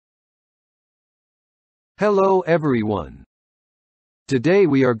Hello everyone. Today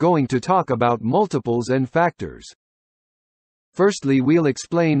we are going to talk about multiples and factors. Firstly, we'll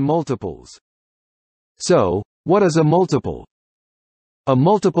explain multiples. So, what is a multiple? A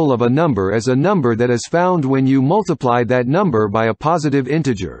multiple of a number is a number that is found when you multiply that number by a positive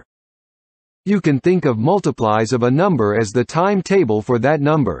integer. You can think of multiplies of a number as the timetable for that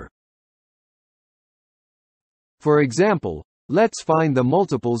number. For example, let's find the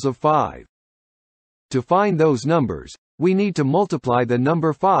multiples of 5. To find those numbers, we need to multiply the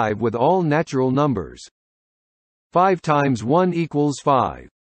number 5 with all natural numbers. 5 times 1 equals 5.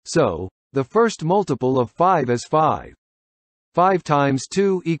 So, the first multiple of 5 is 5. 5 times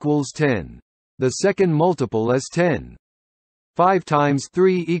 2 equals 10. The second multiple is 10. 5 times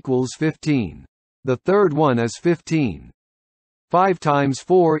 3 equals 15. The third one is 15. 5 times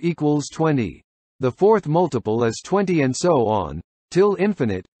 4 equals 20. The fourth multiple is 20, and so on, till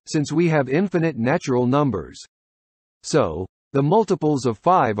infinite, since we have infinite natural numbers. So, the multiples of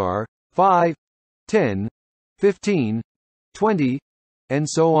 5 are 5, 10, 15, 20, and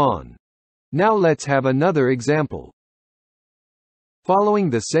so on. Now let's have another example. Following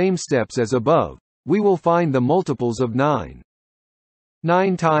the same steps as above, we will find the multiples of 9.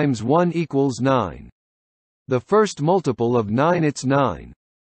 9 times 1 equals 9. The first multiple of 9 it's 9.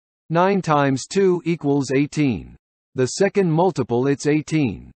 9 times 2 equals 18. The second multiple it's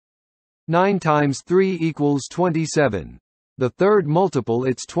 18. 9 times 3 equals 27. The third multiple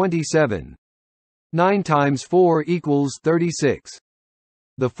it's 27. 9 times 4 equals 36.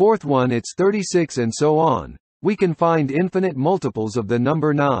 The fourth one it's 36, and so on. We can find infinite multiples of the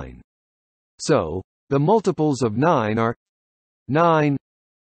number 9. So, the multiples of 9 are 9,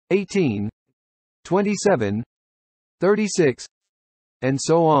 18, 27, 36, and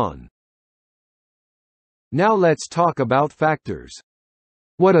so on. Now let's talk about factors.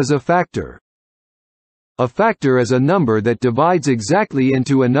 What is a factor? A factor is a number that divides exactly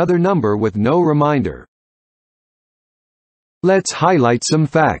into another number with no remainder. Let's highlight some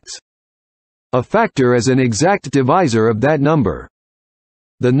facts. A factor is an exact divisor of that number.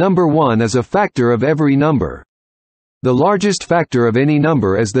 The number 1 is a factor of every number. The largest factor of any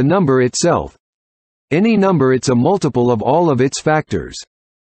number is the number itself. Any number it's a multiple of all of its factors.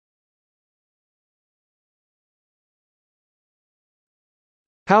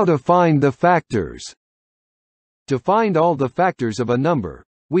 How to find the factors? To find all the factors of a number,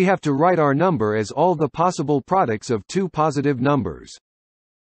 we have to write our number as all the possible products of two positive numbers.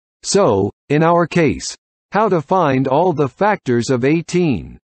 So, in our case, how to find all the factors of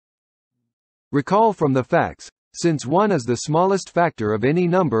 18? Recall from the facts, since 1 is the smallest factor of any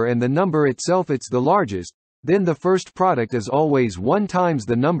number and the number itself it's the largest, then the first product is always 1 times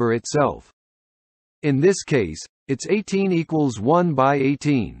the number itself. In this case, it's 18 equals 1 by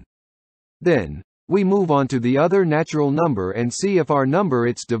 18. Then, we move on to the other natural number and see if our number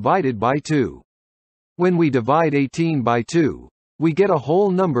it's divided by 2. When we divide 18 by 2, we get a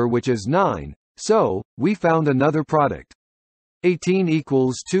whole number which is 9, so, we found another product. 18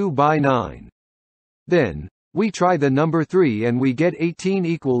 equals 2 by 9. Then, we try the number 3 and we get 18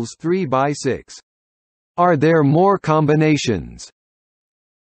 equals 3 by 6. Are there more combinations?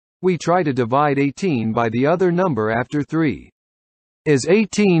 We try to divide 18 by the other number after 3. Is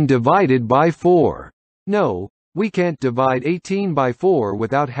 18 divided by 4? No, we can't divide 18 by 4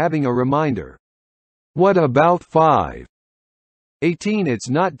 without having a remainder. What about 5? 18 it's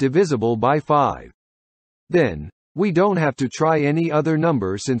not divisible by 5. Then, we don't have to try any other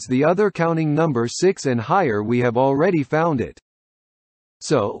number since the other counting number 6 and higher we have already found it.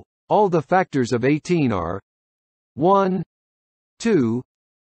 So, all the factors of 18 are 1, 2,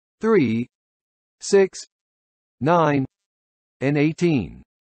 3, 6, 9, and 18.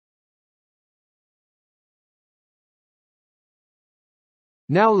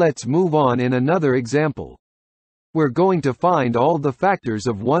 Now let's move on in another example. We're going to find all the factors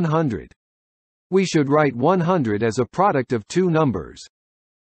of 100. We should write 100 as a product of two numbers.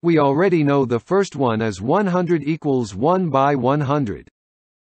 We already know the first one is 100 equals 1 by 100.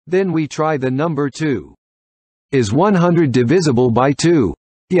 Then we try the number 2. Is 100 divisible by 2?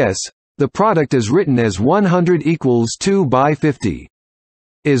 Yes, the product is written as 100 equals 2 by 50.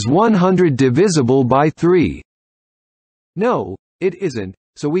 Is 100 divisible by 3? No, it isn't,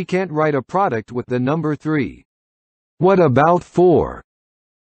 so we can't write a product with the number 3. What about 4?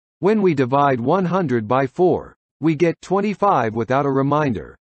 When we divide 100 by 4, we get 25 without a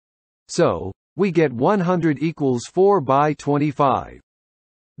remainder. So, we get 100 equals 4 by 25.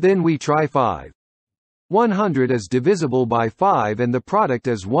 Then we try 5. 100 is divisible by 5 and the product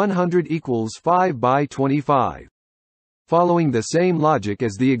is 100 equals 5 by 25. Following the same logic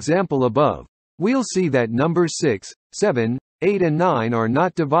as the example above, we'll see that numbers 6, 7, 8 and 9 are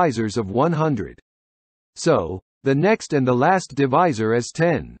not divisors of 100. So, the next and the last divisor is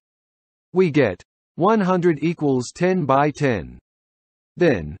 10. We get 100 equals 10 by 10.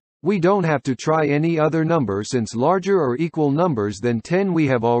 Then, we don't have to try any other number since larger or equal numbers than 10 we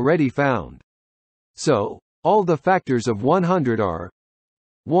have already found. So, all the factors of 100 are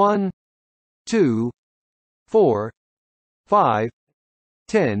 1, 2, 4, 5,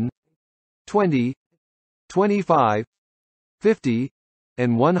 10, 20, 25, 50,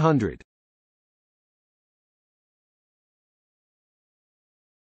 and 100.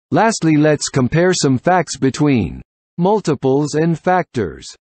 Lastly, let's compare some facts between multiples and factors.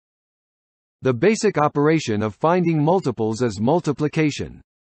 The basic operation of finding multiples is multiplication.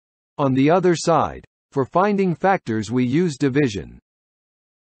 On the other side, for finding factors we use division.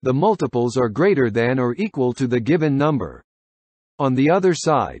 The multiples are greater than or equal to the given number. On the other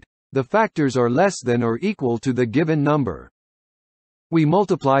side, the factors are less than or equal to the given number. We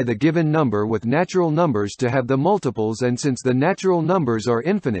multiply the given number with natural numbers to have the multiples, and since the natural numbers are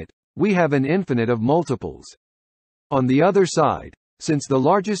infinite, we have an infinite of multiples. On the other side, since the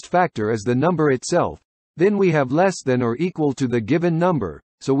largest factor is the number itself, then we have less than or equal to the given number,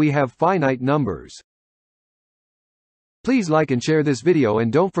 so we have finite numbers. Please like and share this video,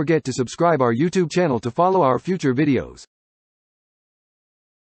 and don't forget to subscribe our YouTube channel to follow our future videos.